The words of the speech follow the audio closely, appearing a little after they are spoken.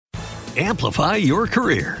Amplify your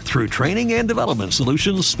career through training and development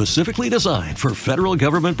solutions specifically designed for federal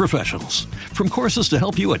government professionals. From courses to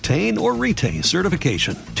help you attain or retain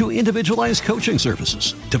certification, to individualized coaching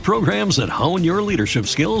services, to programs that hone your leadership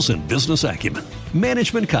skills and business acumen,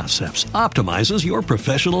 Management Concepts optimizes your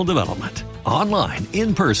professional development. Online,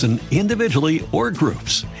 in person, individually, or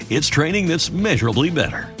groups, it's training that's measurably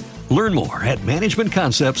better. Learn more at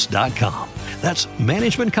managementconcepts.com. That's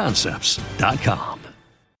managementconcepts.com.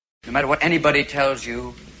 No matter what anybody tells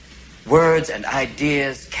you, words and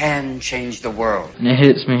ideas can change the world. And it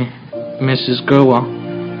hits me. Mrs. Gerwell,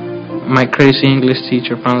 my crazy English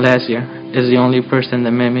teacher from last year, is the only person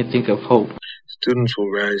that made me think of hope. Students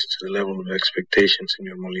will rise to the level of expectations,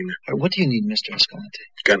 Senor Molina. What do you need, Mr. Escalante?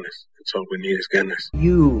 Ganas. That's all we need is ganas.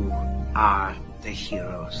 You are the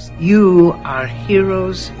heroes. You are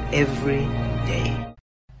heroes every day.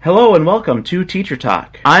 Hello and welcome to Teacher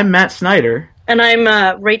Talk. I'm Matt Snyder. And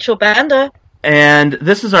I'm Rachel Banda. And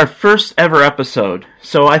this is our first ever episode.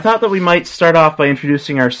 So I thought that we might start off by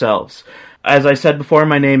introducing ourselves. As I said before,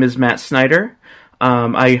 my name is Matt Snyder.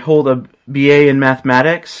 I hold a BA in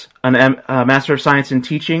Mathematics, a Master of Science in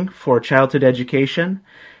Teaching for Childhood Education,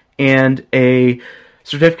 and a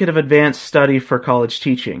Certificate of Advanced Study for College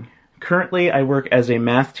Teaching. Currently, I work as a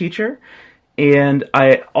math teacher, and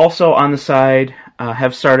I also, on the side,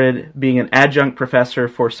 have started being an adjunct professor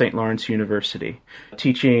for St. Lawrence University,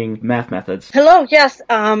 teaching math methods. Hello, yes.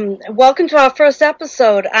 Welcome to our first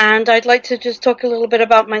episode, and I'd like to just talk a little bit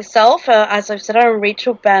about myself. As I've said, I'm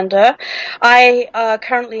Rachel Banda. I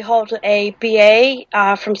currently hold a BA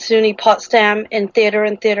from SUNY Potsdam in theater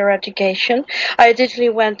and theater education. I additionally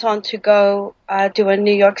went on to go do a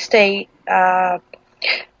New York State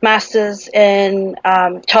Master's in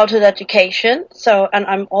childhood education. And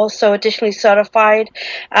I'm also additionally certified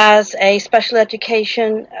as a special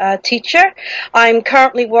education teacher. I'm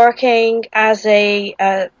currently working as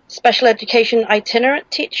a special education itinerant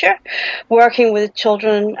teacher, working with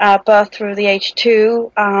children birth through the age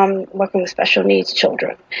 2, working with special needs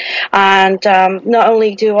children. And not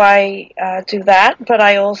only do I do that, but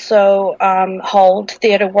I also hold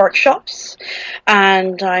theater workshops,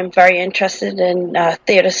 and I'm very interested in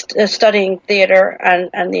studying theater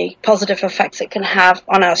and the positive effects it can have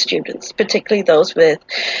on our students, particularly those with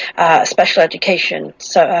special education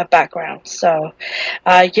background. So,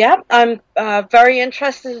 I'm very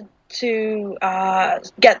interested to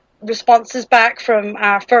get responses back from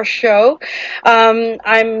our first show.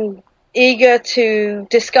 I'm eager to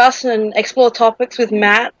discuss and explore topics with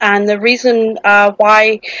Matt, and the reason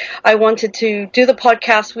why I wanted to do the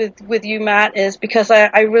podcast with you, Matt, is because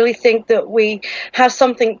I really think that we have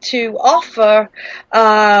something to offer.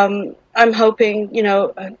 I'm hoping,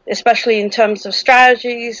 especially in terms of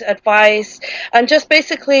strategies, advice, and just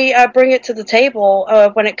basically bring it to the table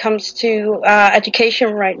when it comes to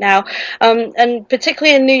education right now, and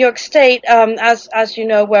particularly in New York State, as you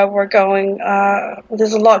know, where we're going.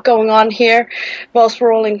 There's a lot going on here, whilst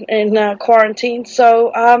we're all in quarantine.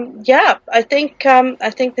 So, I think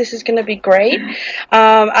this is going to be great.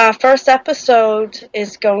 Our first episode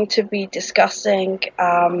is going to be discussing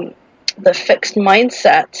the fixed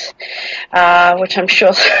mindset, which I'm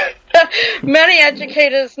sure many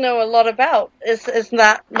educators know a lot about. Is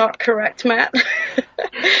that not correct, Matt?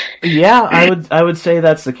 Yeah, I would say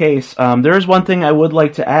that's the case. There is one thing I would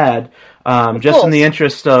like to add, just in the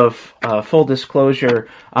interest of full disclosure.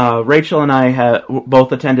 Rachel and I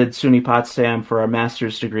both attended SUNY Potsdam for our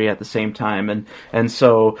master's degree at the same time, and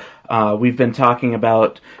so we've been talking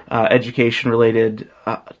about education-related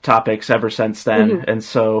topics ever since then. Mm-hmm. And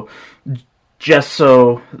so, just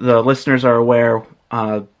so the listeners are aware,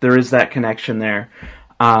 there is that connection there.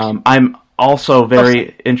 I'm also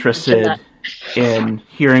very interested in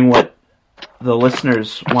hearing what the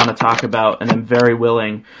listeners want to talk about, and I'm very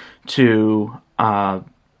willing to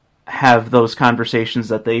have those conversations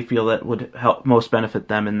that they feel that would help most benefit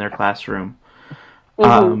them in their classroom.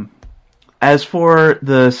 Mm-hmm. As for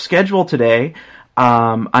the schedule today,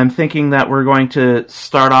 I'm thinking that we're going to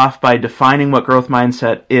start off by defining what growth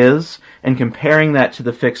mindset is and comparing that to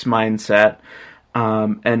the fixed mindset.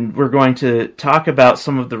 And we're going to talk about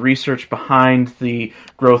some of the research behind the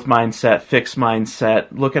growth mindset, fixed mindset,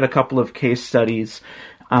 look at a couple of case studies,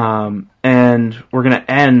 and we're going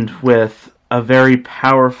to end with a very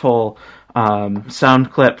powerful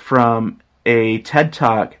sound clip from a TED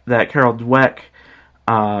Talk that Carol Dweck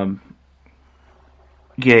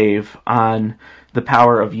gave on the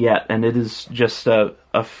power of yet, and it is just a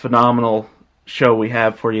phenomenal show we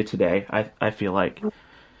have for you today, I feel like.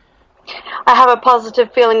 I have a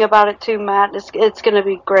positive feeling about it too, Matt. It's going to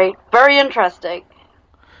be great. Very interesting.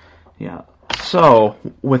 Yeah. So,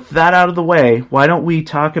 with that out of the way, why don't we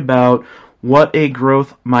talk about what a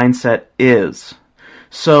growth mindset is?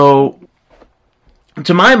 So,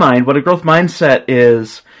 to my mind, what a growth mindset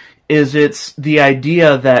is it's the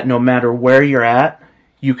idea that no matter where you're at,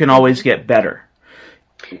 you can always get better.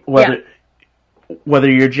 Whether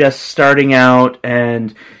you're just starting out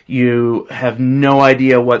and you have no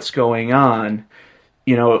idea what's going on,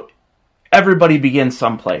 everybody begins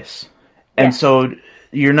someplace. And so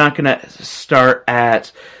you're not going to start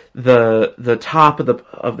at the top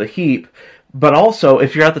of the heap, but also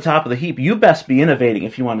if you're at the top of the heap, you best be innovating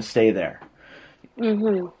if you want to stay there.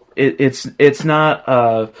 Mm-hmm. It's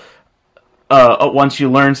not once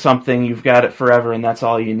you learn something, you've got it forever and that's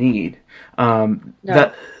all you need.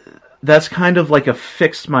 That's kind of like a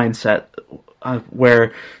fixed mindset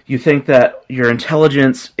where you think that your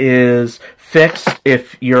intelligence is fixed.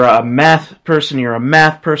 If you're a math person, you're a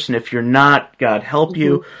math person. If you're not, God help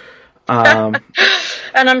you. And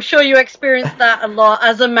I'm sure you experienced that a lot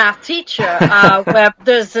as a math teacher, where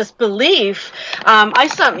there's this belief. I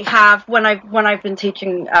certainly have when I've been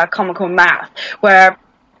teaching Common Core math, where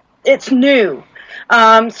it's new.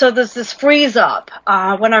 So there's this freeze up.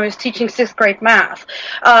 When I was teaching 6th grade math,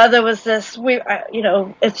 there was this,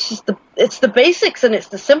 it's the basics and it's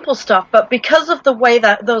the simple stuff, but because of the way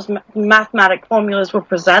that those mathematic formulas were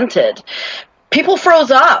presented, people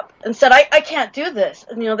froze up and said, I can't do this.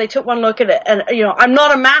 And, they took one look at it and, I'm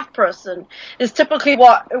not a math person is typically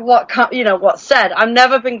what's said. I've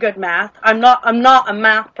never been good math. I'm not a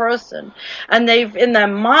math person. And in their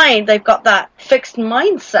mind, they've got that fixed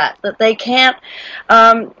mindset that they can't,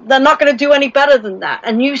 they're not going to do any better than that.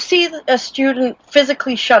 And you see a student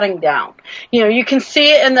physically shutting down. You can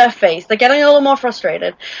see it in their face. They're getting a little more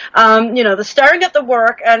frustrated. They're staring at the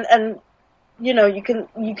work and you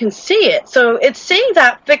can see it. So it's seeing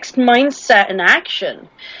that fixed mindset in action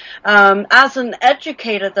as an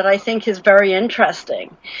educator that I think is very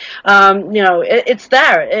interesting. It's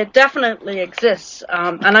there. It definitely exists,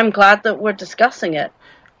 and I'm glad that we're discussing it.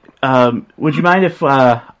 Would you mind if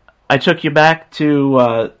I took you back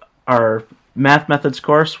to our math methods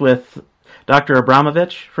course with Dr.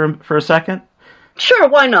 Abramovich for a second? Sure,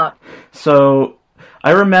 why not? So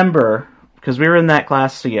I remember, because we were in that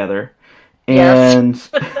class together, and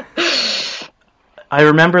I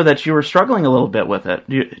remember that you were struggling a little bit with it.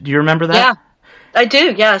 Do you remember that? Yeah, I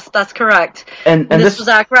do. Yes, that's correct. And this was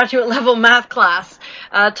our graduate level math class,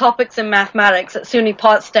 topics in mathematics at SUNY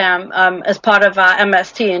Potsdam, as part of our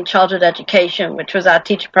MST in childhood education, which was our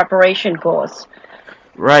teacher preparation course.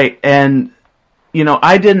 Right, and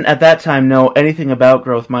I didn't at that time know anything about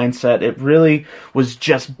growth mindset. It really was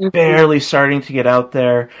just barely starting to get out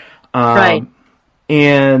there. Right.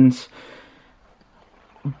 And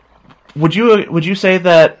would you say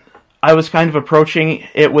that I was kind of approaching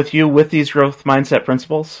it with you with these growth mindset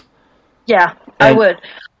principles? Yeah, I would.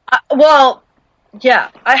 Yeah,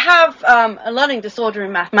 I have a learning disorder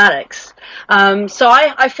in mathematics, so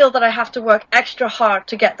I feel that I have to work extra hard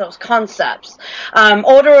to get those concepts.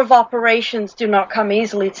 Order of operations do not come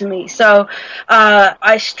easily to me, so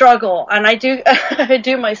I struggle, and I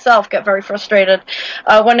do myself get very frustrated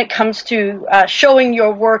when it comes to showing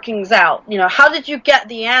your workings out. How did you get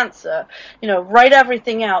the answer? Write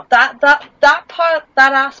everything out. That part,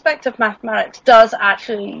 that aspect of mathematics does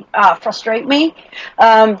actually frustrate me,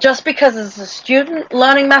 just because as a student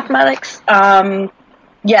learning mathematics,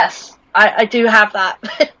 yes, I do have that.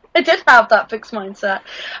 I did have that fixed mindset.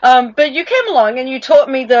 But you came along and you taught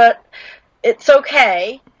me that it's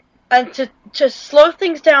okay and to slow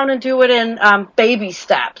things down and do it in baby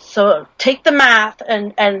steps. So take the math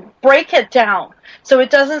and break it down so it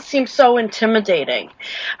doesn't seem so intimidating.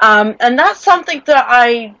 And that's something that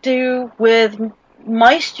I do with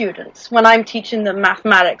my students when I'm teaching them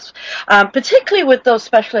mathematics, particularly with those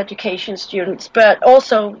special education students, but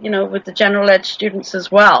also, with the general ed students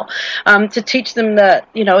as well, to teach them that,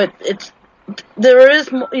 that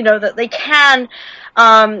they can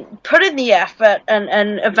put in the effort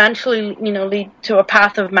and eventually, lead to a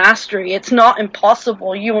path of mastery. It's not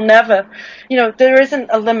impossible. You'll never, there isn't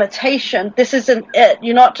a limitation. This isn't it.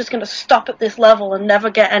 You're not just going to stop at this level and never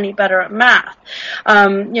get any better at math.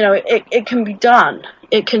 It can be done.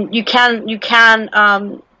 You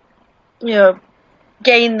can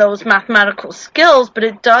gain those mathematical skills, but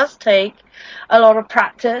it does take a lot of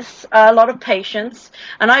practice, a lot of patience,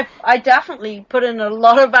 and I definitely put in a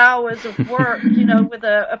lot of hours of work, with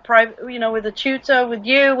a private, with a tutor, with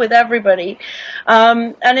you, with everybody,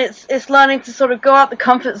 and it's learning to sort of go out the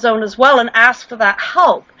comfort zone as well and ask for that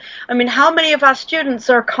help. I mean, how many of our students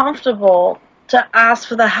are comfortable to ask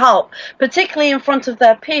for the help, particularly in front of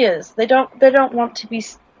their peers? They don't want to be,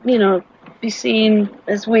 be seen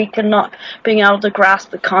as weak and not being able to grasp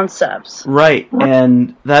the concepts. Right,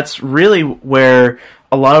 and that's really where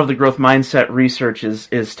a lot of the growth mindset research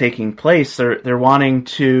is taking place. They're wanting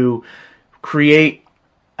to create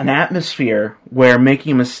an atmosphere where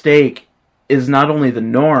making a mistake is not only the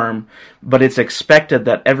norm, but it's expected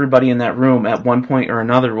that everybody in that room at one point or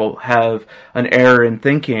another will have an error in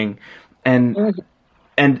thinking.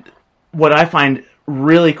 And what I find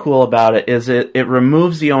really cool about it is it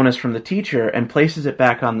removes the onus from the teacher and places it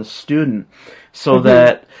back on the student so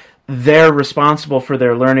that they're responsible for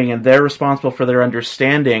their learning and they're responsible for their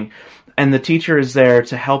understanding. And the teacher is there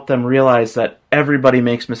to help them realize that everybody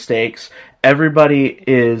makes mistakes, everybody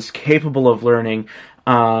is capable of learning.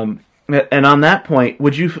 And on that point,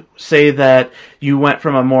 would you say that you went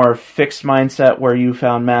from a more fixed mindset where you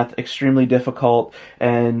found math extremely difficult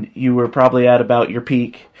and you were probably at about your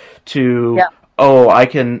peak to, I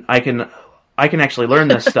can actually learn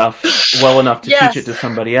this stuff well enough to teach it to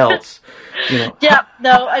somebody else? You know? Yeah,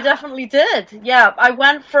 no, I definitely did. Yeah, I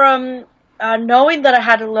went from knowing that I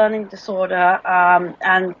had a learning disorder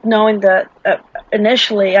and knowing that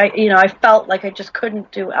initially, I felt like I just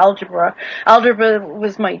couldn't do algebra. Algebra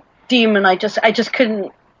was my demon. I just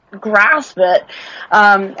couldn't grasp it,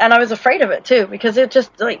 and I was afraid of it too, because it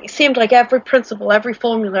just seemed like every principle, every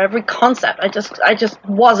formula, every concept, I just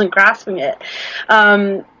wasn't grasping it,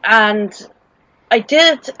 and I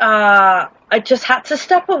did. I just had to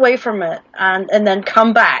step away from it and then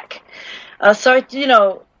come back.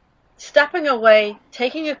 Stepping away,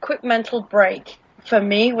 taking a quick mental break, for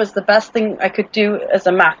me was the best thing I could do as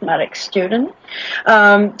a mathematics student.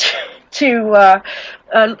 To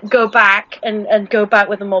go back and go back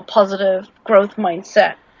with a more positive growth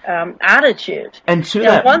mindset attitude. And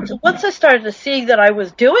once I started to see that I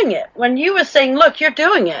was doing it, when you were saying, "Look, you're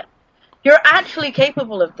doing it. You're actually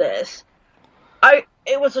capable of this,"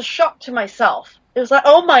 it was a shock to myself. It was like,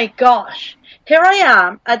 oh my gosh, here I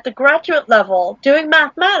am at the graduate level doing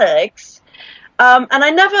mathematics. And I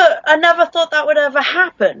never thought that would ever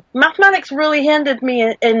happen. Mathematics really hindered me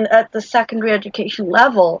at the secondary education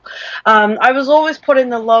level. I was always put in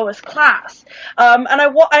the lowest class, and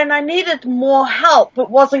I needed more help, but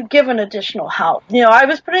wasn't given additional help. I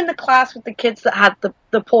was put in the class with the kids that had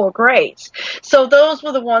the poor grades, so those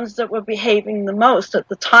were the ones that were behaving the most at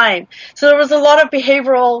the time. So there was a lot of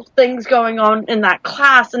behavioral things going on in that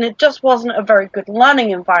class, and it just wasn't a very good learning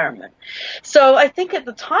environment. So I think at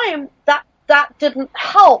the time that didn't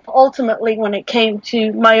help ultimately when it came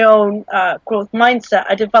to my own growth mindset.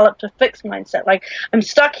 I developed a fixed mindset. Like, I'm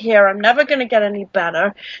stuck here. I'm never going to get any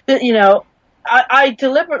better. I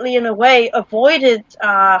deliberately, in a way, avoided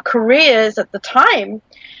careers at the time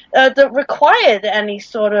that required any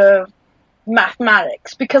sort of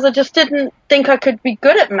mathematics, because I just didn't think I could be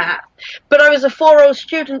good at math. But I was a 4.0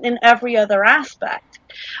 student in every other aspect.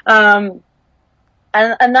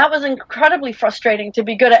 And that was incredibly frustrating, to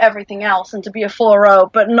be good at everything else and to be a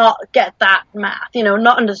 4.0, but not get that math,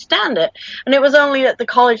 not understand it. And it was only at the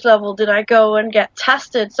college level did I go and get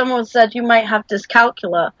tested. Someone said, you might have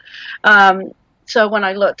dyscalculia. So when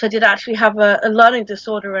I looked, I did actually have a learning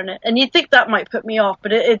disorder in it. And you'd think that might put me off,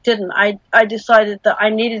 but it didn't. I decided that I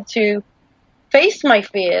needed to face my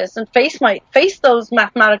fears and face those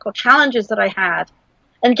mathematical challenges that I had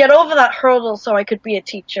and get over that hurdle so I could be a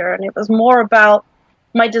teacher. And it was more about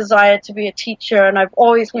my desire to be a teacher, and I've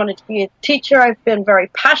always wanted to be a teacher. I've been very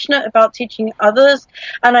passionate about teaching others,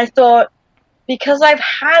 and I thought, because I've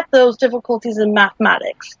had those difficulties in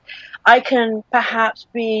mathematics, I can perhaps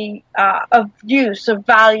be of use, of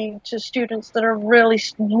value to students that are really,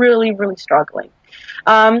 really, really struggling.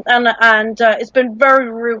 And it's been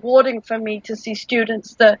very rewarding for me to see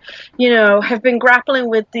students that, have been grappling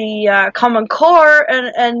with the Common Core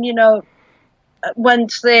and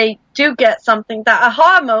once they do get something, that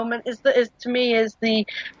aha moment is to me the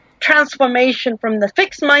transformation from the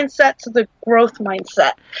fixed mindset to the growth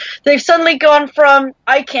mindset. They've suddenly gone from,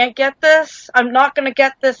 I can't get this, I'm not going to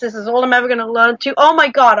get this, this is all I'm ever going to learn, to, oh my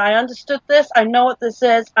God, I understood this, I know what this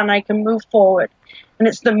is, and I can move forward. And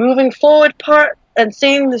it's the moving forward part and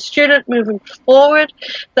seeing the student moving forward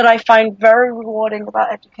that I find very rewarding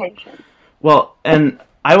about education. Well, and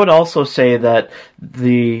I would also say that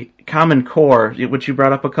the Common Core, which you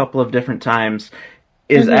brought up a couple of different times,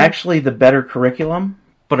 is actually the better curriculum,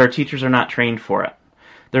 but our teachers are not trained for it.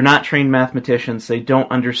 They're not trained mathematicians. They don't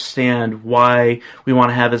understand why we want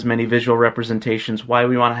to have as many visual representations, why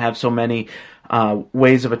we want to have so many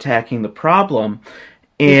ways of attacking the problem.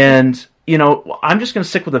 And, I'm just going to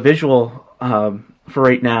stick with a visual for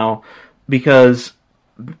right now, because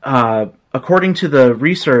according to the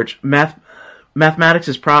research, mathematics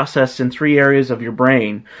is processed in 3 areas of your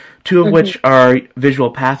brain, 2 of which are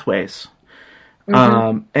visual pathways.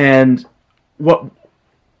 And what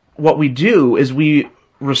we do is we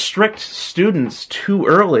restrict students too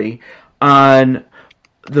early on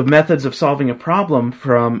the methods of solving a problem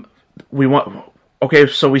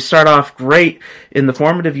so we start off great in the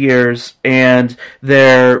formative years, and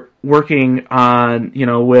they're working on,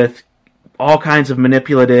 with all kinds of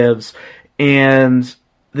manipulatives, and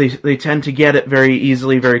they tend to get it very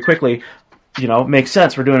easily, very quickly. Makes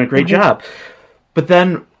sense, we're doing a great job. But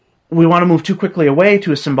then we want to move too quickly away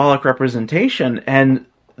to a symbolic representation, and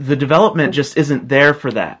the development just isn't there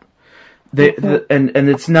for that. And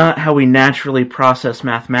it's not how we naturally process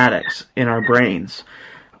mathematics in our brains.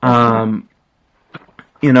 There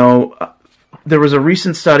was a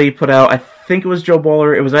recent study put out, I think it was Joe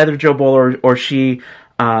Bowler, it was either Joe Bowler or she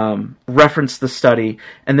referenced the study,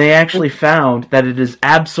 and they actually found that it is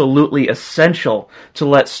absolutely essential to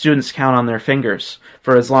let students count on their fingers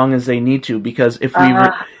for as long as they need to, because if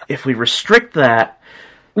we restrict that,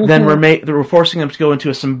 then we're forcing them to go into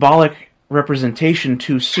a symbolic representation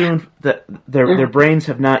too soon, that their brains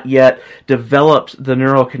have not yet developed the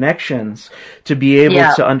neural connections to be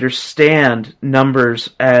able to understand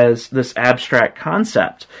numbers as this abstract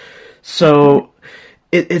concept. So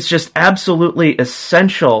it's just absolutely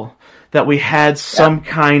essential that we had some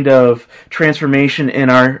kind of transformation in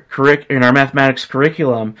our mathematics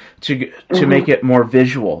curriculum to make it more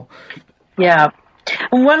visual. Yeah.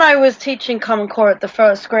 When I was teaching Common Core at the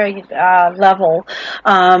first grade level,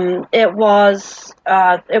 it was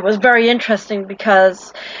very interesting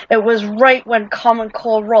because it was right when Common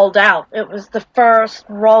Core rolled out. It was the first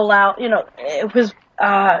rollout. It was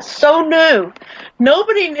so new.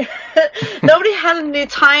 Nobody had any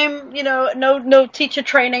time. No teacher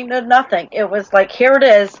training, no nothing. It was like, here it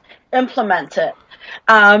is, implement it.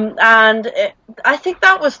 I think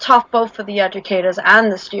that was tough both for the educators and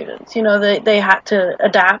the students. They had to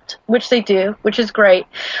adapt, which they do, which is great.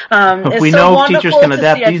 We know teachers can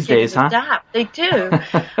adapt these days, huh? Adapt. They do.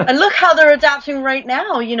 And look how they're adapting right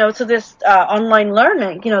now, to this online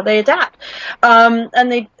learning. They adapt.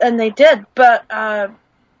 And they did. But,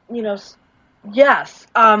 yes.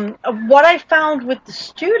 What I found with the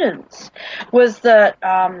students was that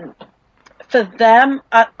for them,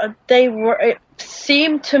 it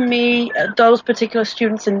seemed to me, those particular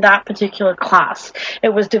students in that particular class, it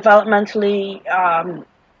was developmentally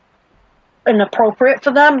inappropriate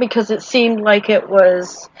for them, because it seemed like it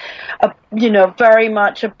was, very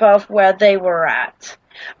much above where they were at.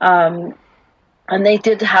 And they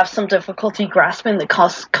did have some difficulty grasping the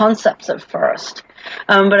concepts at first.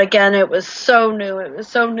 But again, it was so new. It was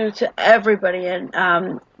so new to everybody. And,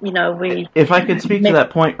 If I could speak to that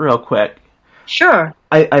point real quick. Sure.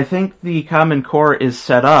 I think the Common Core is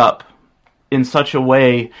set up in such a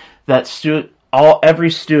way that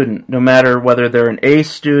every student, no matter whether they're an A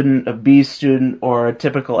student, a B student, or a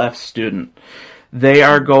typical F student, they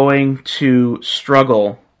are going to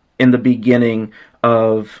struggle in the beginning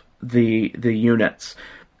of the units.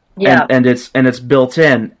 Yeah. And it's built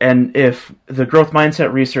in. And if the growth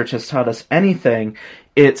mindset research has taught us anything,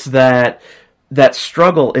 it's that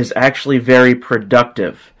struggle is actually very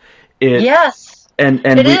productive. Yes,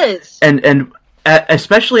 it is. And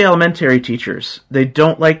especially elementary teachers, they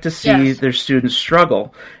don't like to see their students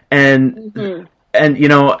struggle. And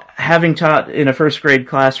having taught in a first grade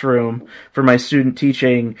classroom for my student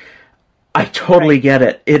teaching, I totally get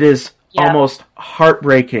it. It is almost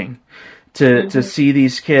heartbreaking to see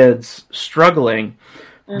these kids struggling.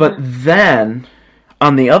 But then,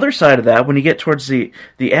 on the other side of that, when you get towards the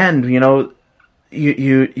end,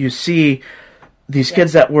 you see these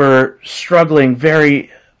kids that were struggling very,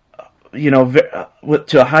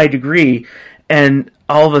 to a high degree, and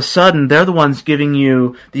all of a sudden they're the ones giving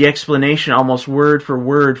you the explanation almost word for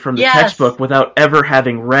word from the textbook without ever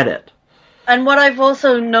having read it. And what I've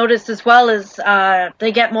also noticed as well is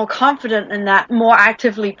they get more confident in that, more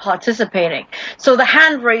actively participating. So the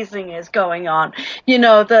hand raising is going on.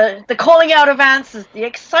 The calling out of answers, the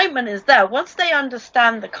excitement is there. Once they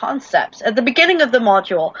understand the concepts, at the beginning of the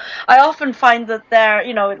module, I often find that they're,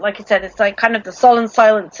 like I said, it's like kind of the sullen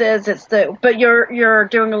silences. But you're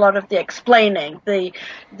doing a lot of the explaining, the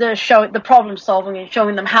showing, the problem solving, and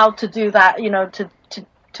showing them how to do that,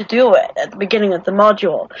 to do it at the beginning of the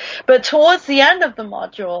module. But towards the end of the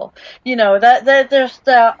module,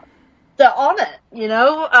 they're on it,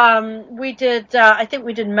 we did, I think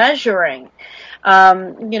we did measuring,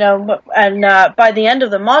 and by the end of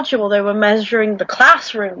the module, they were measuring the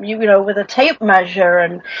classroom, with a tape measure,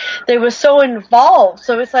 and they were so involved.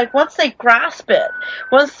 So it's like, once they grasp it,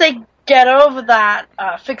 once they get over that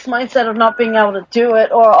fixed mindset of not being able to do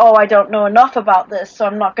it, or, oh, I don't know enough about this, so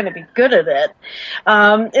I'm not going to be good at it.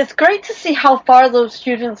 It's great to see how far those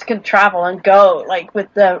students can travel and go, like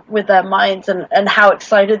with their minds, and how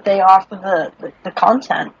excited they are for the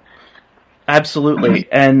content. Absolutely.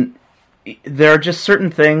 And there are just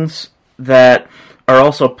certain things that are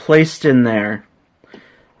also placed in there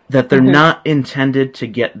that they're not intended to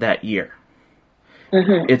get that year.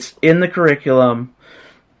 It's in the curriculum,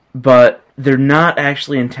 but they're not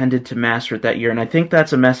actually intended to master it that year. And I think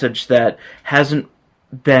that's a message that hasn't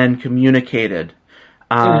been communicated.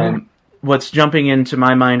 What's jumping into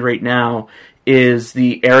my mind right now is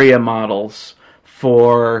the area models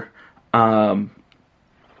for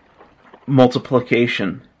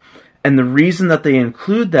multiplication. And the reason that they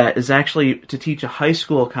include that is actually to teach a high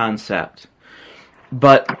school concept.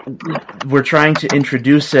 But we're trying to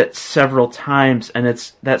introduce it several times, and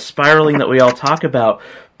it's that spiraling that we all talk about.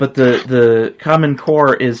 But the Common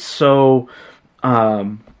Core is so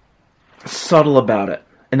subtle about it.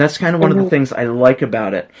 And that's kind of one of the things I like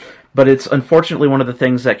about it. But it's unfortunately one of the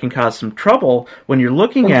things that can cause some trouble when you're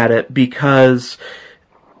looking at it, because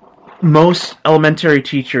most elementary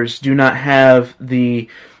teachers do not have the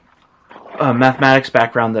mathematics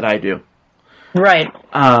background that I do. Right.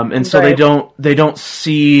 And so they don't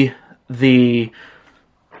see the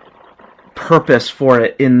purpose for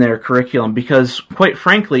it in their curriculum, because quite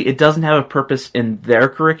frankly, it doesn't have a purpose in their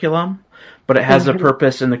curriculum, but it has a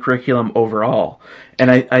purpose in the curriculum overall. And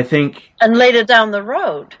I think... And later down the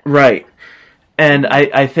road. Right. And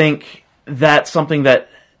I think that's something that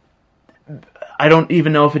I don't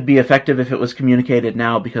even know if it'd be effective if it was communicated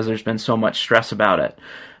now, because there's been so much stress about it.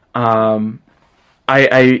 I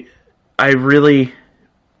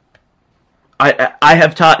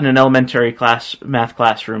have taught in an elementary math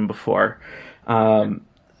classroom before,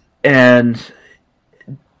 and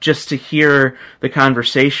just to hear the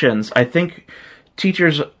conversations, I think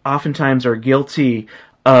teachers oftentimes are guilty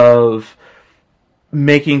of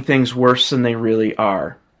making things worse than they really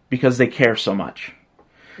are because they care so much.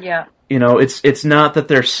 Yeah. You know, it's not that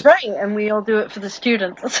they're... Right, and we all do it for the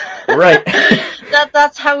students. Right.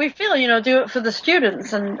 That's how we feel, do it for the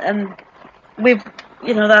students, and we've,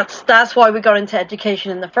 that's why we got into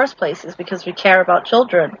education in the first place, is because we care about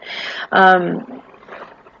children.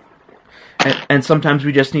 And sometimes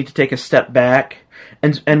we just need to take a step back,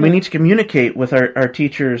 and we need to communicate with our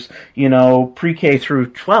teachers, pre-K through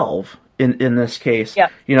 12 in this case,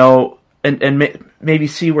 and maybe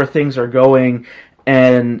see where things are going,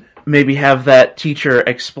 and maybe have that teacher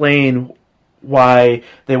explain why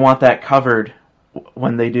they want that covered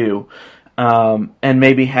when they do, and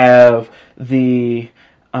maybe have the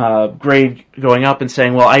grade going up and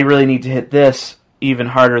saying, well, I really need to hit this even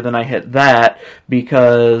harder than I hit that,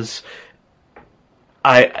 because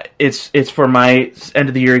it's for my end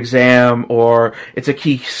of the year exam, or it's a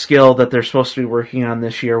key skill that they're supposed to be working on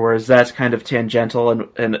this year, whereas that's kind of tangential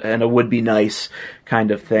and a would be nice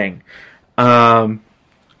kind of thing.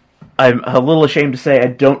 I'm a little ashamed to say I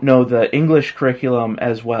don't know the English curriculum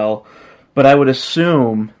as well, but I would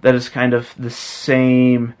assume that it's kind of the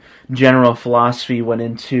same general philosophy went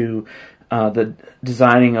into the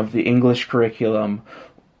designing of the English curriculum,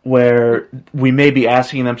 where we may be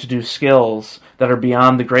asking them to do skills that are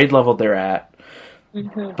beyond the grade level they're at,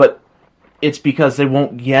 but it's because they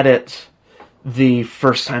won't get it the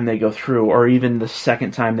first time they go through, or even the second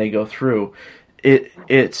time they go through.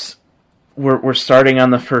 We're starting on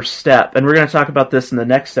the first step, and we're going to talk about this in the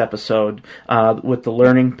next episode with the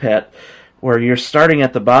learning pit, where you're starting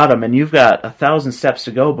at the bottom and you've got 1,000 steps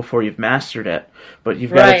to go before you've mastered it, but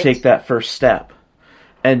you've got to take that first step.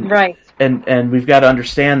 And we've got to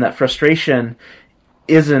understand that frustration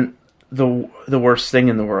isn't the worst thing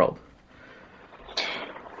in the world.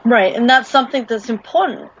 Right, and that's something that's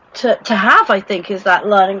important to have, I think, is that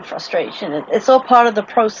learning frustration. It's all part of the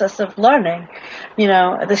process of learning.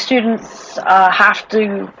 The students have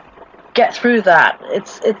to get through that.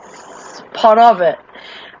 It's part of it.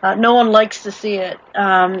 No one likes to see it.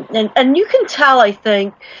 And you can tell, I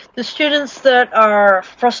think, the students that are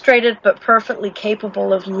frustrated but perfectly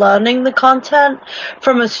capable of learning the content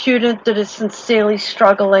from a student that is sincerely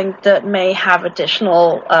struggling, that may have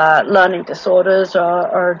additional learning disorders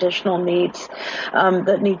or additional needs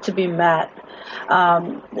that need to be met,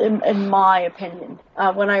 in my opinion.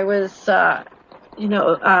 When I was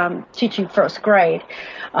teaching first grade,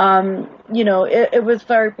 it was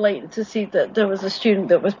very blatant to see that there was a student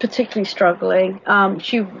that was particularly struggling.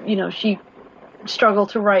 She struggled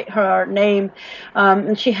to write her name,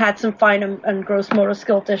 and she had some fine and gross motor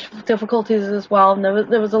skill difficulties as well, and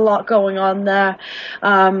there was a lot going on there,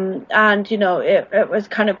 and it was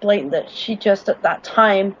kind of blatant that she just at that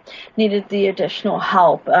time needed the additional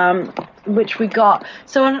help, which we got.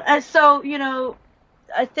 So I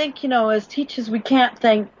think as teachers we can't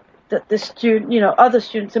think that the student, other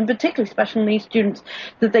students, and particularly special needs students,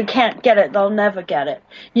 that they can't get it, they'll never get it.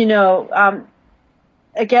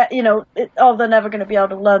 Again, they're never going to be able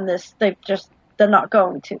to learn this. They're not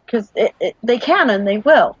going to, because they can and they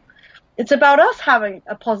will. It's about us having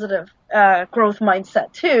a positive growth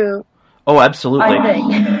mindset too. Oh, absolutely. I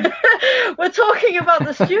think we're talking about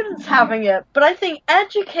the students having it, but I think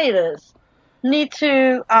educators need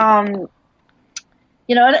to, and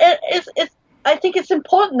I think it's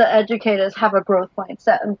important that educators have a growth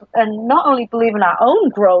mindset and not only believe in our own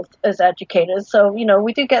growth as educators. So,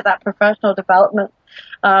 we do get that professional development.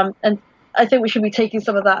 And I think we should be taking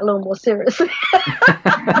some of that a little more seriously.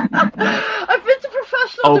 I've been to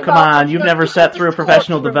professional development. Oh, come on. You've never sat through a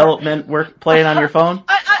professional development work playing on your phone?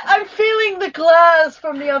 I'm feeling the glares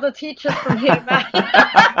from the other teachers from here, man.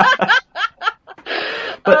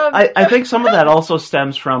 But I think some of that also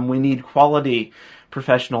stems from we need quality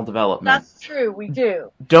professional development. That's true, we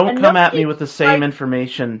do. Don't come at me with the same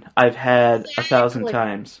information I've had 1,000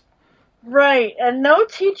 times. Right, and no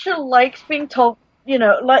teacher likes being told,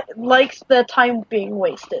 likes their time being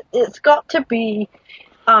wasted. It's got to be,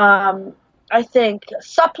 I think,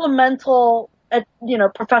 supplemental,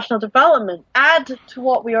 professional development. Add to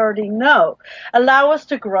what we already know. Allow us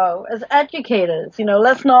to grow as educators.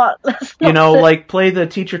 Let's not play the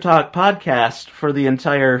Tedtalk podcast for the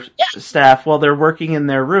entire staff while they're working in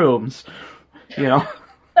their rooms. There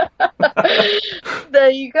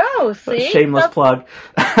you go. See, shameless plug.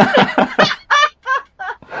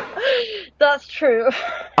 That's true.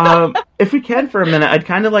 If we can for a minute, I'd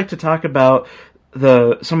kind of like to talk about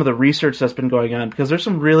some of the research that's been going on, because there's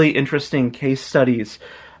some really interesting case studies.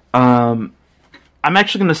 I'm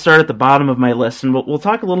actually going to start at the bottom of my list, and we'll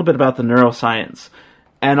talk a little bit about the neuroscience.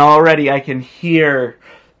 And already I can hear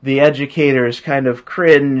the educators kind of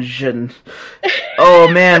cringe and, oh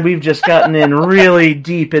man, we've just gotten in really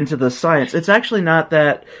deep into the science. It's actually not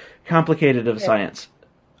that complicated of science.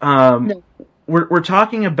 No. We're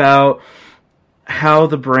talking about how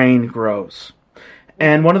the brain grows.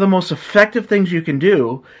 And one of the most effective things you can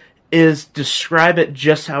do is describe it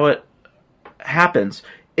just how it happens.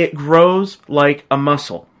 It grows like a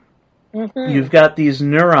muscle. Mm-hmm. You've got these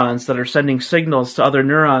neurons that are sending signals to other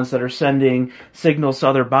neurons that are sending signals to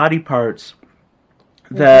other body parts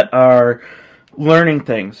that are learning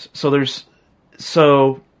things. So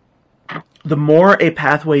the more a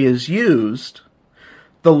pathway is used,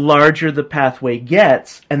 the larger the pathway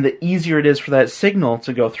gets, and the easier it is for that signal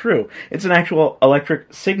to go through. It's an actual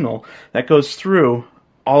electric signal that goes through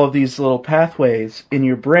all of these little pathways in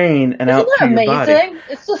your brain and out through your body. Isn't that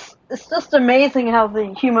amazing? It's just amazing how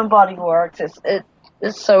the human body works.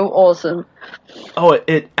 It's so awesome. Oh,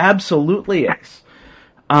 it absolutely is.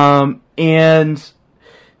 So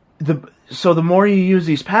the more you use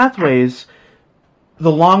these pathways,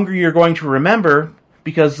 the longer you're going to remember,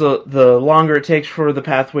 because the longer it takes for the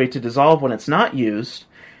pathway to dissolve when it's not used,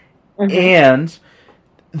 mm-hmm. and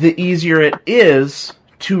the easier it is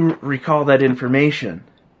to recall that information.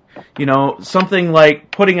 Something like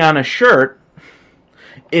putting on a shirt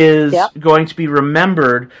is going to be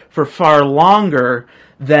remembered for far longer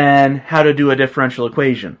than how to do a differential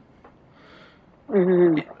equation.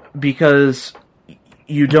 Mm-hmm. Because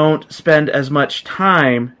you don't spend as much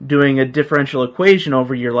time doing a differential equation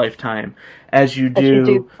over your lifetime as you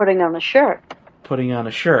do putting on a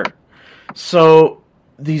shirt. So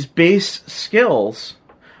these base skills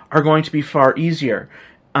are going to be far easier.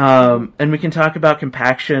 And we can talk about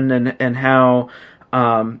compaction and how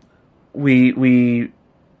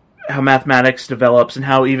how mathematics develops and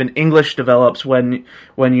how even English develops when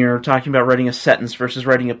you're talking about writing a sentence versus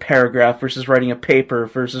writing a paragraph versus writing a paper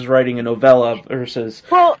versus writing a novella versus...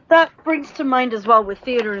 Well, that brings to mind as well with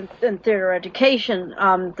theater and theater education.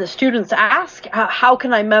 The students ask, how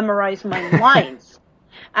can I memorize my lines?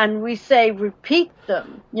 And we say, repeat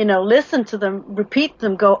them, listen to them, repeat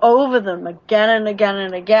them, go over them again and again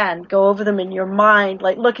and again, go over them in your mind,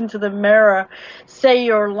 like look into the mirror, say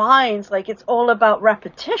your lines, like it's all about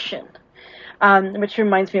repetition, which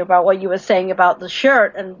reminds me about what you were saying about the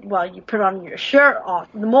shirt, and you put on your shirt off,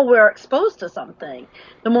 the more we're exposed to something,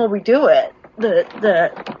 the more we do it,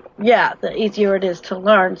 the easier it is to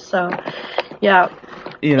learn, so, yeah.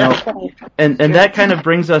 And that kind of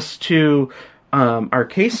brings us to... our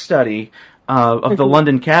case study of the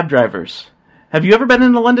London cab drivers. Have you ever been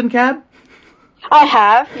in a London cab? I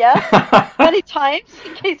have, yes. Many times,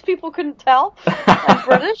 in case people couldn't tell. I'm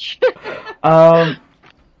British.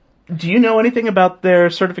 Do you know anything about their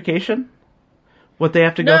certification? What they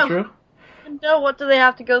have to go through? No, what do they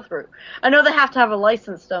have to go through? I know they have to have a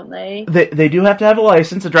license, don't they? They do have to have a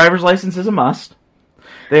license. A driver's license is a must.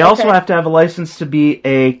 They also have to have a license to be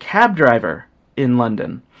a cab driver in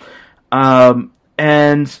London.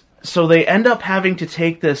 And so they end up having to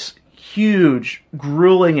take this huge,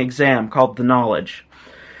 grueling exam called the Knowledge.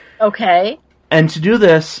 Okay. And to do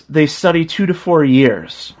this, they study 2 to 4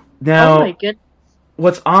 years. Now, oh my goodness.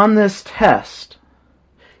 What's on this test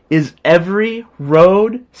is every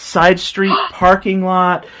road, side street, parking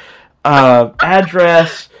lot,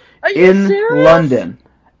 address in London.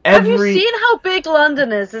 Have you seen how big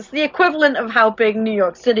London is? It's the equivalent of how big New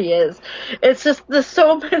York City is. It's just, there's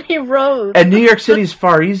so many roads. And New York City's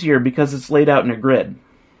far easier because it's laid out in a grid.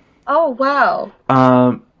 Oh, wow.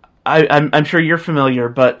 I'm sure you're familiar,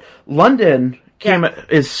 but London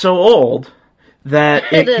is so old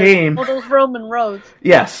that it came... All those Roman roads.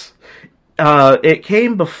 Yes. It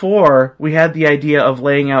came before we had the idea of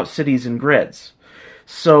laying out cities in grids.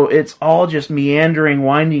 So it's all just meandering,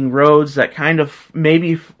 winding roads that kind of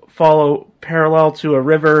maybe follow parallel to a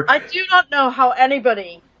river. I do not know how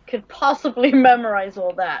anybody could possibly memorize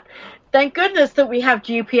all that. Thank goodness that we have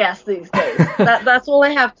GPS these days. That's all I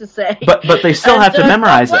have to say. But they still have to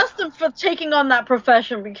memorize it. Bless them for taking on that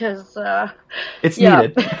profession because it's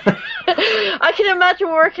needed. I can imagine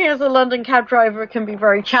working as a London cab driver can be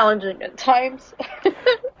very challenging at times.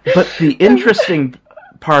 But the interesting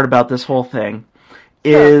part about this whole thing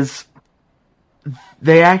is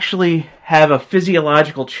they actually have a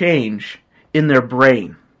physiological change in their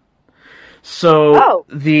brain. So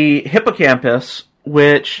the hippocampus,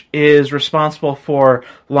 which is responsible for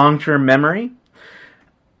long-term memory,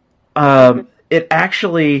 it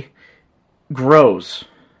actually grows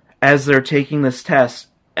as they're taking this test.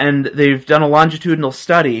 And they've done a longitudinal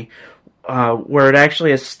study where it actually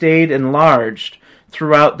has stayed enlarged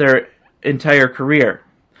throughout their entire career.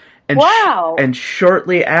 And and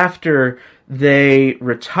shortly after they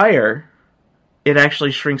retire, it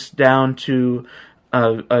actually shrinks down to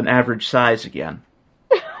an average size again.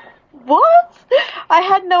 What? I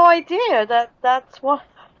had no idea that's what.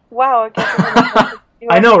 Wow.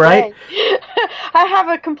 I know, right? I have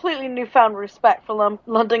a completely newfound respect for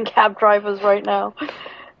London cab drivers right now.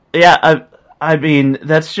 Yeah, I mean,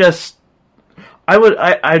 that's just...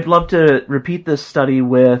 I'd love to repeat this study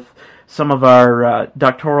with some of our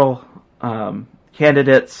doctoral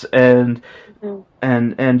candidates and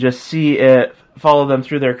just see it, follow them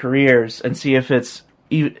through their careers and see if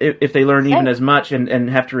they learn even as much and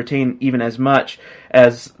have to retain even as much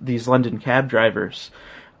as these London cab drivers.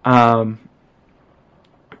 I'm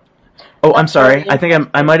sorry. I think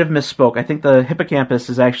I might have misspoke. I think the hippocampus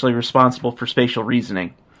is actually responsible for spatial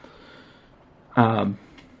reasoning,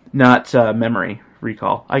 not memory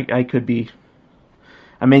recall. I could be.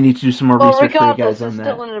 I may need to do some more research for you guys on that.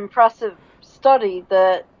 It's still an impressive study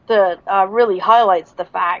that really highlights the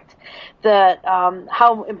fact that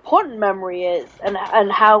how important memory is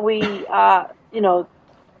and how we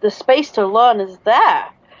the space to learn is there.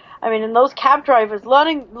 I mean, in those cab drivers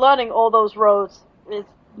learning all those roads is,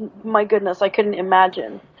 my goodness, I couldn't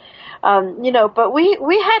imagine. But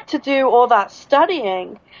we had to do all that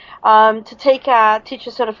studying to take our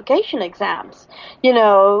teacher certification exams,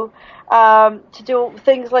 to do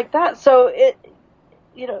things like that. So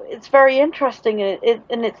it's very interesting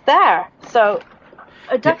and it's there. So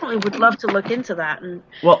I definitely would love to look into that and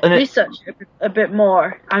research a bit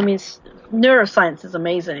more. I mean, neuroscience is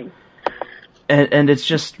amazing. And it's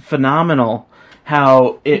just phenomenal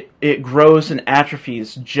how it grows and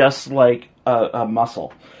atrophies just like a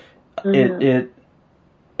muscle. Mm-hmm.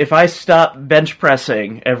 If I stop bench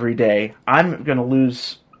pressing every day, I'm going to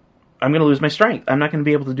lose my strength. I'm not going to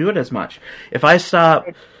be able to do it as much. If I stop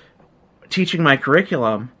teaching my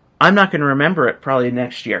curriculum, I'm not going to remember it probably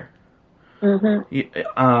next year.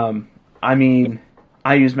 Mm-hmm. I mean,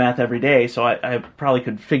 I use math every day, so I probably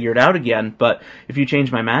could figure it out again. But if you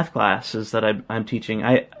change my math classes that I'm teaching,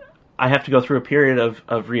 I have to go through a period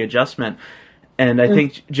of readjustment. And I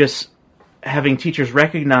think just having teachers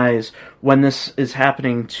recognize when this is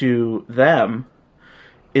happening to them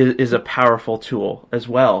is a powerful tool as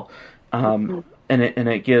well. And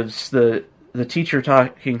it gives the teacher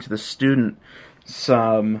talking to the student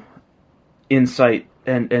some insight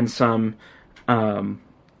and some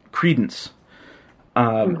credence.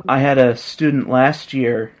 I had a student last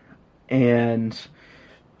year, and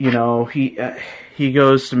he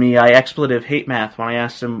goes to me. I expletive hate math when I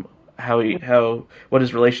asked him what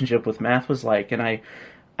his relationship with math was like, and I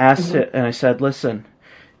asked it, and I said, listen,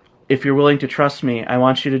 if you're willing to trust me, I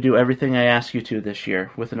want you to do everything I ask you to this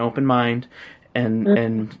year with an open mind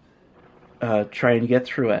and try and get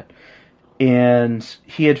through it. And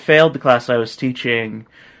he had failed the class I was teaching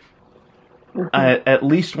at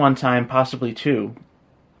least one time, possibly two.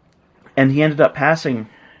 And he ended up passing,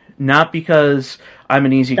 not because I'm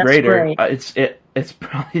an easy grader. It's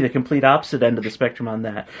probably the complete opposite end of the spectrum on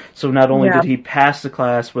that. So not only did he pass the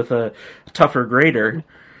class with a tougher grader,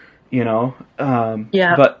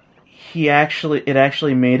 but it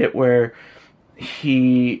actually made it where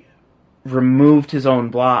he removed his own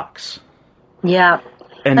blocks. Yeah.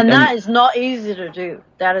 And that is not easy to do.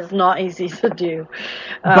 That is not easy to do.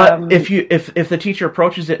 But if the teacher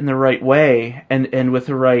approaches it in the right way and with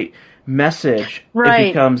the right message, it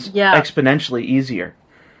becomes exponentially easier.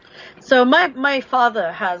 So my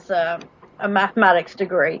father has a mathematics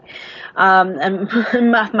degree, and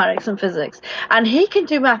mathematics and physics, and he can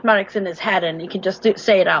do mathematics in his head, and he can just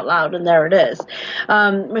say it out loud, and there it is,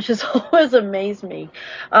 which has always amazed me.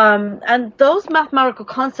 And those mathematical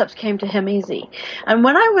concepts came to him easy. And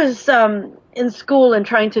when I was in school and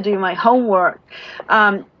trying to do my homework,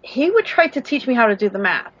 he would try to teach me how to do the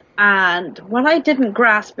math. And when I didn't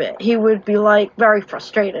grasp it, he would be like very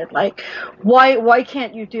frustrated, like, why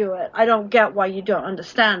can't you do it? I don't get why you don't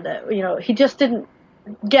understand it. He just didn't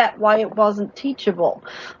get why it wasn't teachable.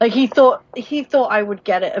 Like he thought I would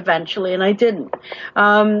get it eventually, and I didn't.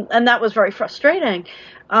 And that was very frustrating.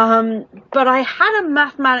 But I had a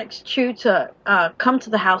mathematics tutor come to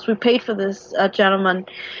the house. We paid for this gentleman,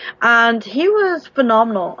 and he was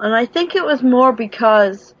phenomenal. And I think it was more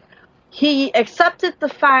because he accepted the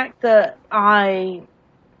fact that I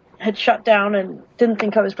had shut down and didn't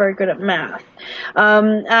think I was very good at math.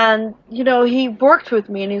 And he worked with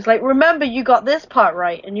me, and he's like, remember, you got this part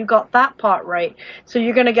right, and you got that part right, so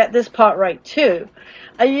you're going to get this part right too.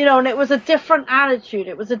 And it was a different attitude.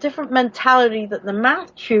 It was a different mentality that the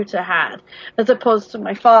math tutor had, as opposed to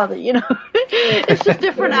my father, It's just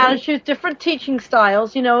different attitudes, different teaching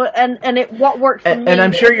styles, and what worked for me. And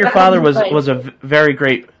I'm sure your father was a very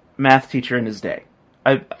great math teacher in his day.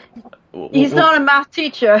 He's not a math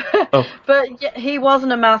teacher, but he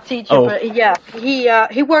wasn't a math teacher. But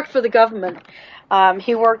he worked for the government.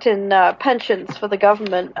 He worked in pensions for the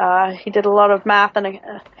government. He did a lot of math and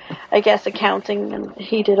I guess accounting, and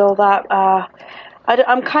he did all that.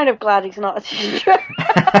 I'm kind of glad he's not a teacher.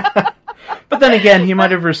 But then again, he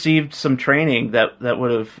might have received some training that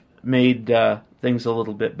would have made things a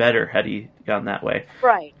little bit better had he gone that way.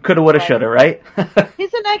 Right. Coulda, woulda, shoulda, right?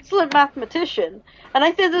 He's an excellent mathematician. And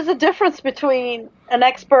I think there's a difference between an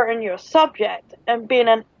expert in your subject and being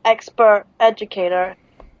an expert educator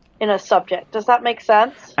in a subject. Does that make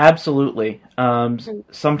sense? Absolutely.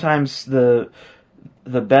 Sometimes the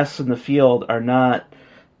best in the field are not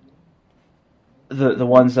the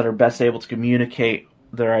ones that are best able to communicate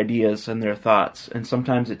their ideas and their thoughts. And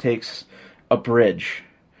sometimes it takes a bridge.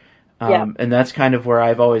 And that's kind of where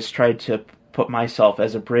I've always tried to put myself,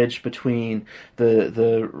 as a bridge between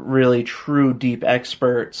the really true deep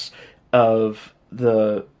experts of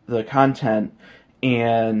the content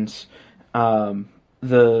and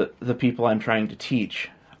the people I'm trying to teach.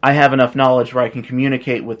 I have enough knowledge where I can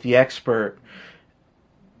communicate with the expert,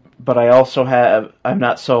 but I'm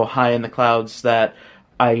not so high in the clouds that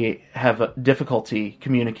I have a difficulty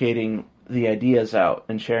communicating the ideas out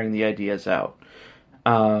and sharing the ideas out.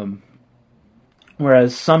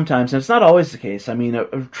 Whereas sometimes, and it's not always the case, I mean,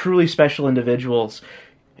 truly special individuals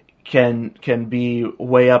can be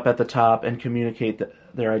way up at the top and communicate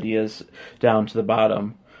their ideas down to the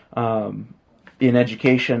bottom. In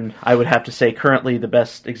education, I would have to say currently the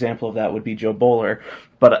best example of that would be Joe Bowler,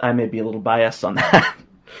 but I may be a little biased on that.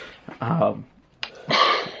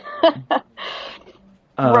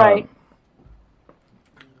 Right.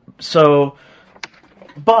 So,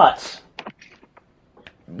 but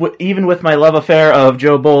even with my love affair of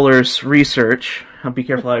Joe Bowler's research, I'll be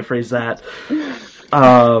careful how I phrase that,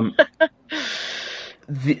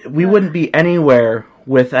 we wouldn't be anywhere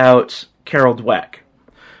without Carol Dweck.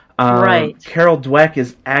 Right. Carol Dweck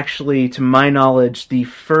is actually, to my knowledge, the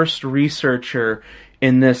first researcher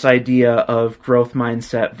in this idea of growth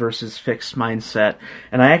mindset versus fixed mindset.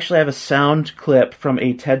 And I actually have a sound clip from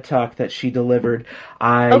a TED Talk that she delivered.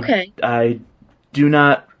 I do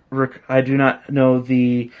not know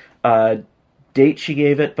the date she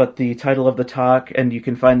gave it, but the title of the talk, and you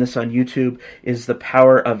can find this on YouTube, is The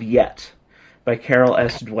Power of Yet by Carol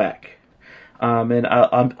S. Dweck. And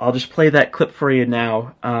I'll just play that clip for you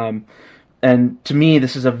now. And to me,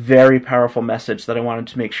 this is a very powerful message that I wanted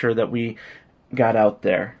to make sure that we got out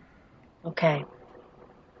there. Okay.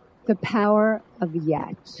 The power of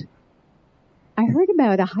yet. I heard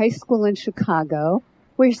about a high school in Chicago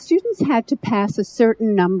where students had to pass a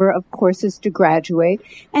certain number of courses to graduate,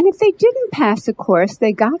 and if they didn't pass a course,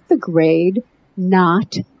 they got the grade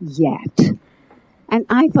not yet. And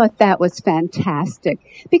I thought that was fantastic,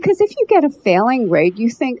 because if you get a failing grade, you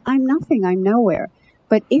think, I'm nothing, I'm nowhere.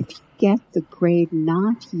 But if you get the grade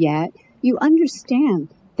not yet, you understand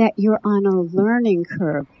that you're on a learning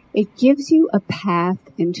curve. It gives you a path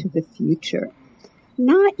into the future.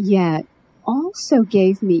 Not yet also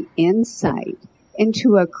gave me insight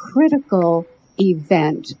into a critical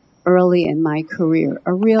event early in my career,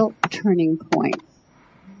 a real turning point.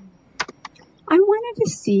 I wanted to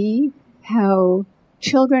see how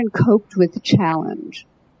children coped with challenge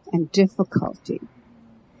and difficulty.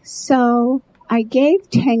 So I gave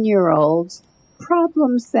 10-year-olds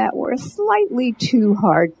problems that were slightly too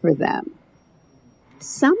hard for them.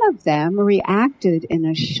 Some of them reacted in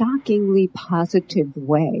a shockingly positive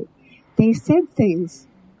way. They said things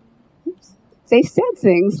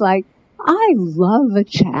like, I love a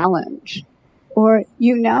challenge. Or,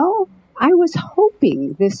 I was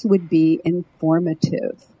hoping this would be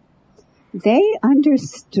informative. They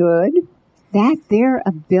understood that their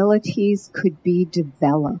abilities could be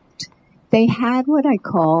developed. They had what I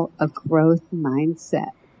call a growth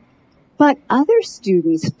mindset. But other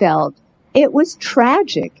students felt it was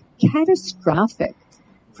tragic, catastrophic.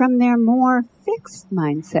 From their more fixed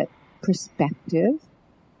mindset perspective,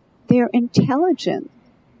 their intelligence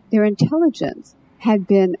had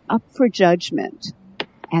been up for judgment,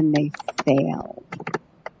 and they failed.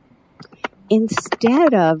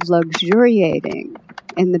 Instead of luxuriating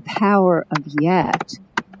in the power of yet,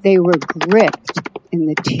 they were gripped in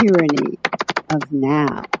the tyranny of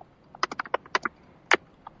now.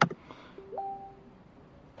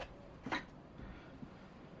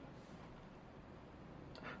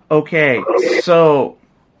 Okay, so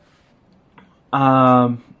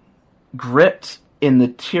gripped in the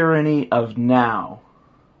tyranny of now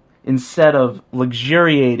instead of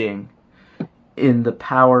luxuriating in the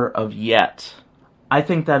power of yet. I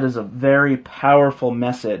think that is a very powerful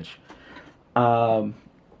message. And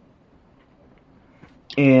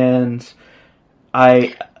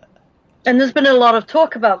there's been a lot of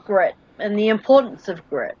talk about grit and the importance of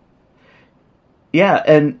grit. Yeah,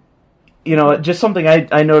 and just something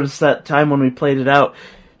I noticed that time when we played it out,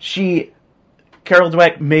 Carol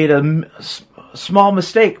Dweck made a small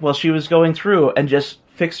mistake while she was going through and just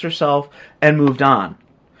fixed herself and moved on.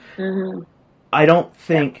 Mm-hmm. I don't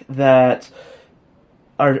think that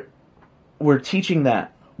we're teaching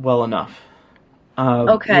that well enough.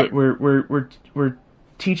 Okay. We're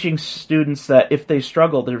teaching students that if they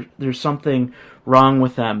struggle, there's something wrong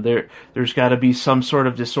with them. There's got to be some sort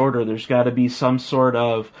of disorder. There's got to be some sort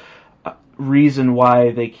of reason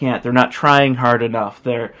why they can't. They're not trying hard enough.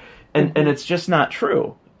 And it's just not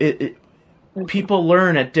true. People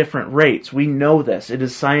learn at different rates. We know this. It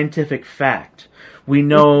is scientific fact. We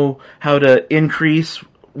know how to increase.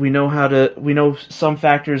 We know some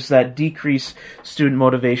factors that decrease student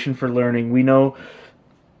motivation for learning. We know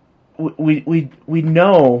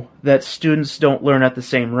that students don't learn at the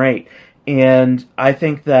same rate. And I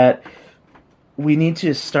think that we need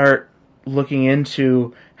to start looking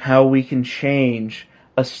into how we can change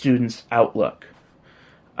a student's outlook.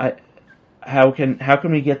 How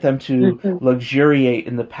can we get them to luxuriate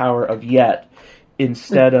in the power of yet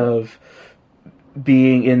instead of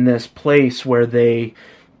being in this place where they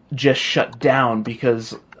just shut down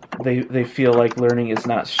because they feel like learning is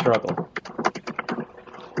not struggle.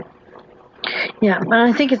 Yeah, and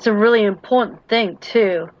I think it's a really important thing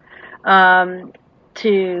too,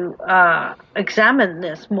 to examine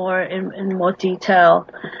this more in more detail,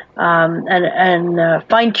 and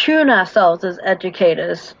fine tune ourselves as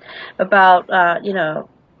educators about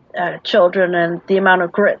children and the amount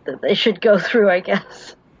of grit that they should go through, I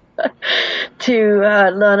guess, to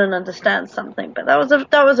learn and understand something. But that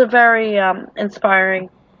was a very inspiring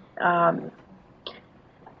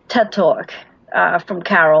TED Talk from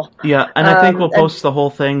Carol. Yeah, and I think we'll post the whole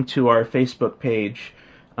thing to our Facebook page.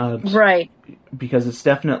 Right. Because it's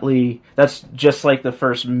definitely, that's just like the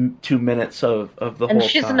first 2 minutes of the whole And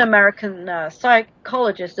she's talk. an American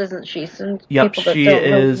psychologist, isn't she? Yep, she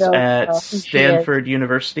is at Stanford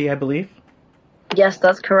University, I believe. Yes,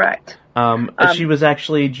 that's correct. She was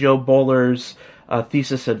actually Joe Bowler's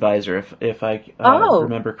thesis advisor, if I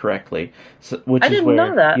remember correctly. So, I didn't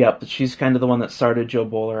know that. Yep, she's kind of the one that started Joe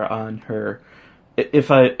Bowler on her. If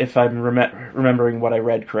I'm remembering what I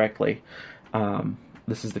read correctly,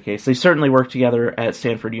 this is the case. They certainly work together at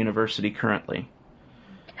Stanford University currently.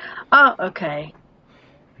 Oh, okay.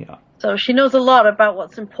 Yeah. So she knows a lot about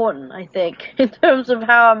what's important, I think, in terms of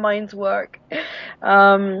how our minds work.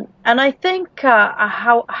 And I think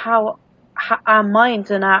how our minds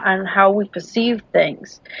and how we perceive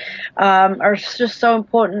things are just so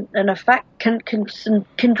important and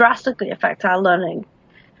can drastically affect our learning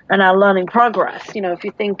and our learning progress. If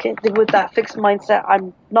you think with that fixed mindset,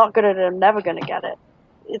 I'm not good at it, I'm never going to get it.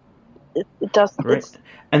 It does. Right.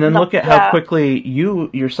 And then look at how quickly you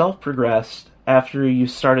yourself progressed after you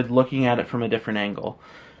started looking at it from a different angle.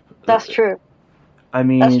 That's true. I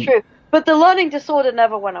mean, that's true. But the learning disorder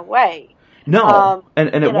never went away. No, and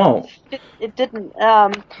it won't. It didn't.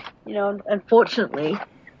 Unfortunately,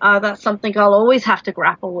 that's something I'll always have to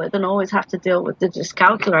grapple with and always have to deal with. The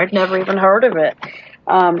dyscalculia, I'd never even heard of it,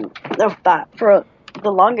 of that for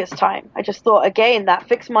the longest time. I just thought, again, that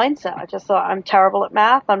fixed mindset. I just thought, I'm terrible at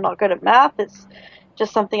math. I'm not good at math. It's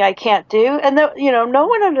just something I can't do. And no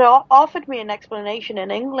one had offered me an explanation in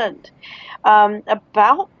England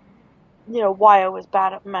about why I was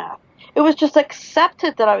bad at math. It was just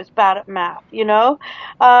accepted that I was bad at math,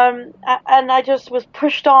 and I just was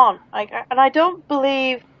pushed on. And I don't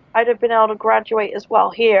believe I'd have been able to graduate as well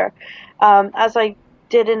here as I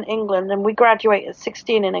did in England. And we graduate at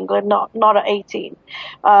 16 in England, not at 18.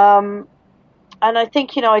 And I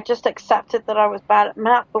think, I just accepted that I was bad at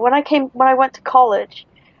math. But when I went to college,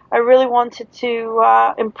 I really wanted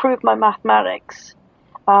to improve my mathematics.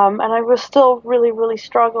 And I was still really, really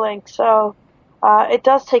struggling. So it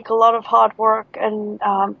does take a lot of hard work, and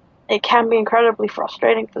it can be incredibly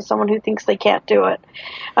frustrating for someone who thinks they can't do it,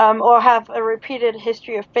 or have a repeated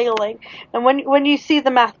history of failing. And when you see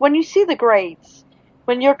the math, when you see the grades,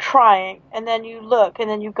 when you're trying, and then you look, and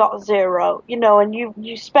then you got 0, and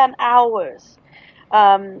you spent hours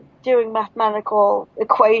doing mathematical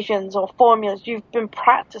equations or formulas, you've been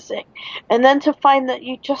practicing, and then to find that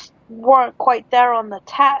you just weren't quite there on the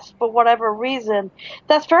test for whatever reason,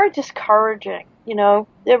 that's very discouraging.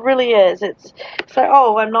 It really is. It's like,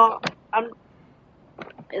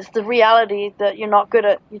 it's the reality that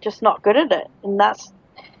you're just not good at it. And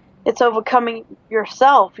it's overcoming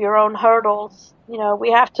yourself, your own hurdles.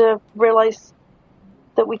 We have to realize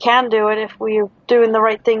that we can do it if we're doing the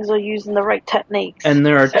right things or using the right techniques. And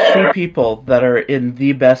there are two people that are in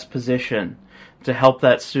the best position to help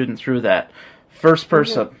that student through that. First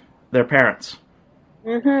person, their parents.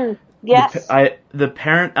 Mm-hmm. Yes. The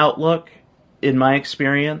parent outlook, in my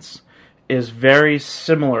experience, is very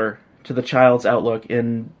similar to the child's outlook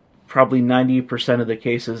in probably 90% of the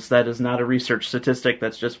cases. That is not a research statistic.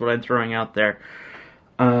 That's just what I'm throwing out there.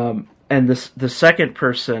 And the second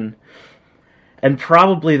person, and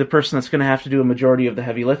probably the person that's going to have to do a majority of the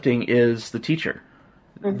heavy lifting, is the teacher.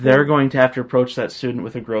 Mm-hmm. They're going to have to approach that student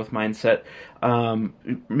with a growth mindset.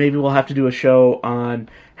 Maybe we'll have to do a show on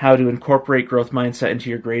how to incorporate growth mindset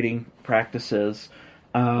into your grading practices.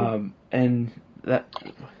 But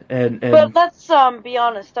let's be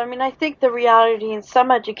honest. I mean, I think the reality in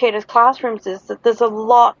some educators' classrooms is that there's a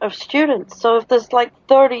lot of students. So if there's like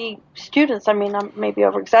 30 students, I mean, I'm maybe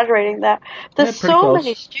over-exaggerating that. There's so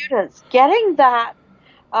many students. Getting that,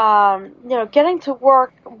 getting to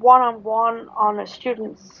work one-on-one on a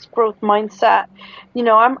student's growth mindset,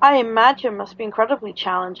 I imagine must be incredibly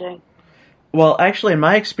challenging. Well, actually, in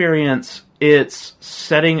my experience, it's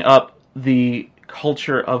setting up the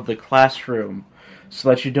culture of the classroom so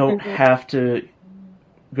that you don't have to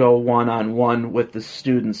go one-on-one with the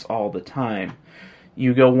students all the time.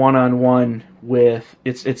 You go one-on-one with,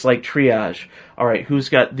 it's like triage. All right, who's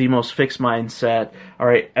got the most fixed mindset? All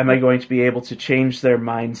right, am I going to be able to change their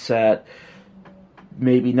mindset?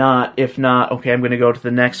 Maybe not. If not, okay, I'm going to go to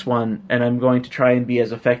the next one, and I'm going to try and be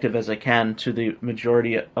as effective as I can to the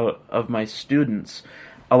majority of my students.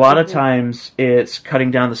 A lot of times it's cutting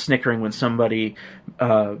down the snickering when somebody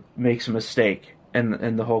makes a mistake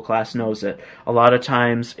and the whole class knows it. A lot of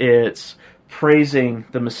times it's praising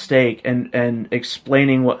the mistake and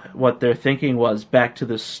explaining what their thinking was back to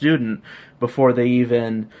the student before they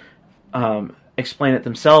even explain it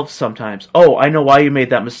themselves sometimes. Oh, I know why you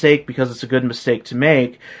made that mistake, because it's a good mistake to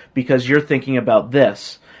make, because you're thinking about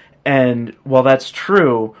this. And while that's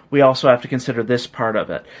true, we also have to consider this part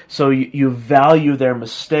of it. So you value their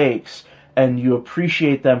mistakes and you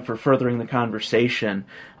appreciate them for furthering the conversation.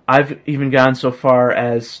 I've even gone so far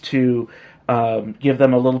as to give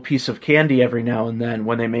them a little piece of candy every now and then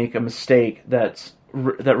when they make a mistake that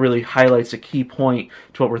really highlights a key point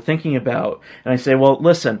to what we're thinking about. And I say, well,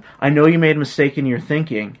 listen, I know you made a mistake in your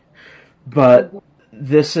thinking, but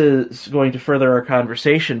this is going to further our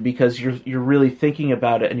conversation because you're really thinking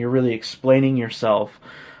about it and you're really explaining yourself.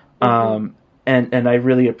 And I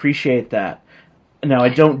really appreciate that. Now, I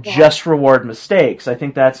don't just reward mistakes. I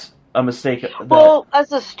think that's a mistake. Well,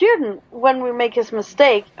 as a student, when we make a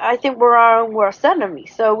mistake, I think we're our own worst enemy.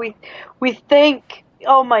 So we think,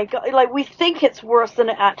 oh my God, like we think it's worse than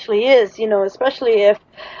it actually is, especially if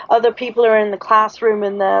other people are in the classroom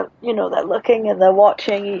and they're looking and they're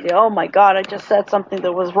watching. Oh my God, I just said something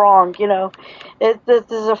that was wrong. There's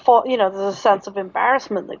a sense of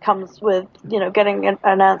embarrassment that comes with, getting an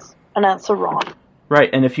answer wrong. Right,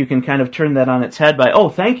 and if you can kind of turn that on its head by, oh,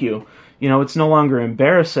 thank you, it's no longer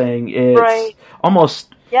embarrassing. It's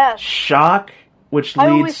almost shock, which I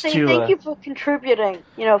leads always say to thank you for contributing.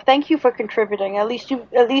 Thank you for contributing. At least you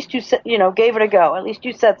gave it a go. At least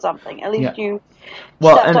you said something. At least you.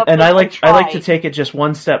 Well, and I like to take it just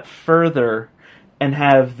one step further, and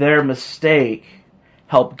have their mistake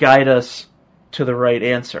help guide us to the right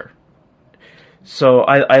answer. So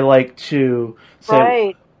I like to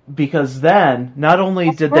say, because then not only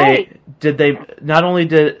do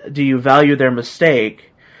you value their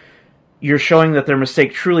mistake, you're showing that their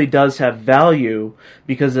mistake truly does have value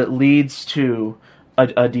because it leads to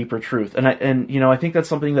a deeper truth. And I think that's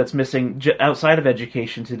something that's missing outside of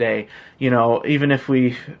education today. Even if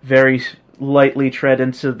we very lightly tread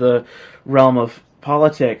into the realm of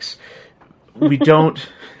politics, you don't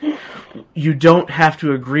have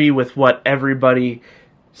to agree with what everybody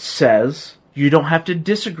says. You don't have to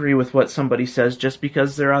disagree with what somebody says just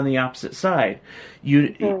because they're on the opposite side.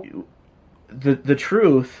 The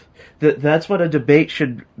truth, that's what a debate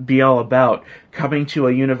should be all about, coming to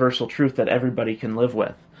a universal truth that everybody can live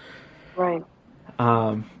with. Right.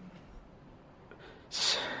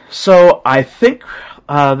 So I think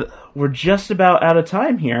we're just about out of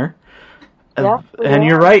time here. Yeah, and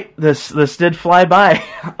you're right, this did fly by.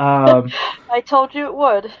 I told you it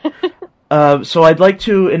would. So I'd like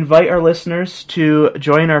to invite our listeners to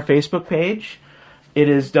join our Facebook page. It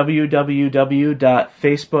is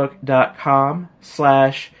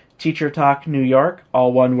www.facebook.com/TeacherTalkNewYork,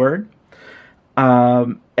 all one word.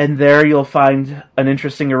 And there you'll find an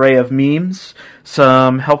interesting array of memes,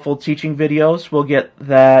 some helpful teaching videos. We'll get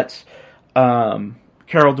that Carol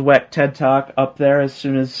Dweck TED Talk up there as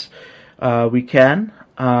soon as we can.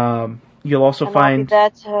 You'll also find...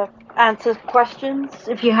 I'll be there to answer questions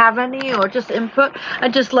if you have any, or just input. I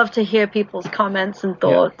just love to hear people's comments and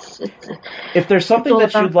thoughts. Yeah. If there's something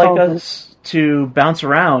that you'd like us to bounce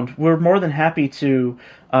around, we're more than happy to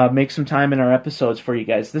make some time in our episodes for you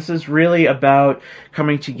guys. This is really about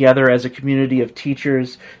coming together as a community of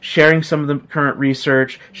teachers, sharing some of the current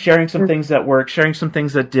research, sharing some things that work, sharing some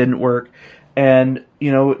things that didn't work, and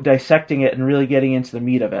dissecting it and really getting into the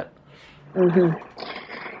meat of it.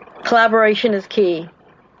 Mm-hmm. Collaboration is key.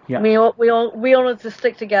 Yeah. We all need to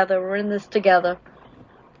stick together. We're in this together.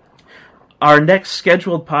 Our next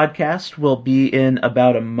scheduled podcast will be in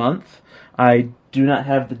about a month. I do not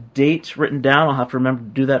have the date written down. I'll have to remember to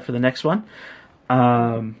do that for the next one.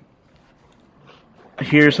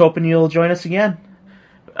 Here's hoping you'll join us again.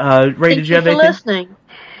 Ray, did you have anything? Thank you for listening.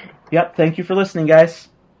 Yep, thank you for listening, guys.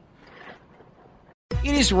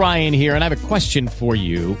 It is Ryan here, and I have a question for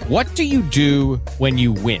you. What do you do when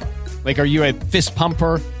you win? Like, are you a fist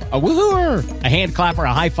pumper, a woohooer, a hand clapper,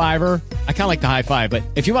 a high fiver? I kind of like the high five, but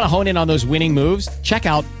if you want to hone in on those winning moves, check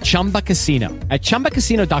out Chumba Casino. At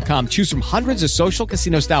ChumbaCasino.com, choose from hundreds of social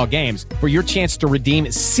casino-style games for your chance to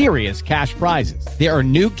redeem serious cash prizes. There are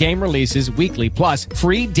new game releases weekly, plus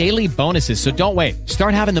free daily bonuses, so don't wait.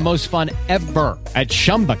 Start having the most fun ever at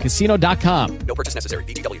ChumbaCasino.com. No purchase necessary.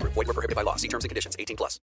 VGW. Void where prohibited by law. See terms and conditions.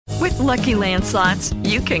 18+. With Lucky Land Slots,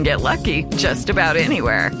 you can get lucky just about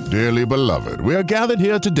anywhere. Dearly beloved, we are gathered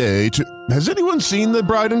here today to... Has anyone seen the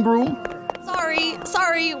bride and groom?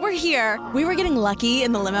 Sorry, we're here. We were getting lucky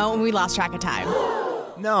in the limo and we lost track of time.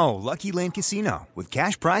 No, Lucky Land Casino, with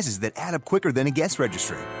cash prizes that add up quicker than a guest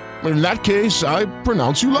registry. In that case, I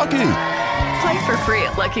pronounce you lucky. Play for free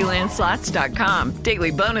at LuckyLandSlots.com.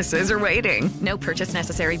 Daily bonuses are waiting. No purchase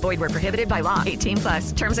necessary. Void where prohibited by law.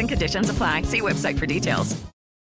 18+. Terms and conditions apply. See website for details.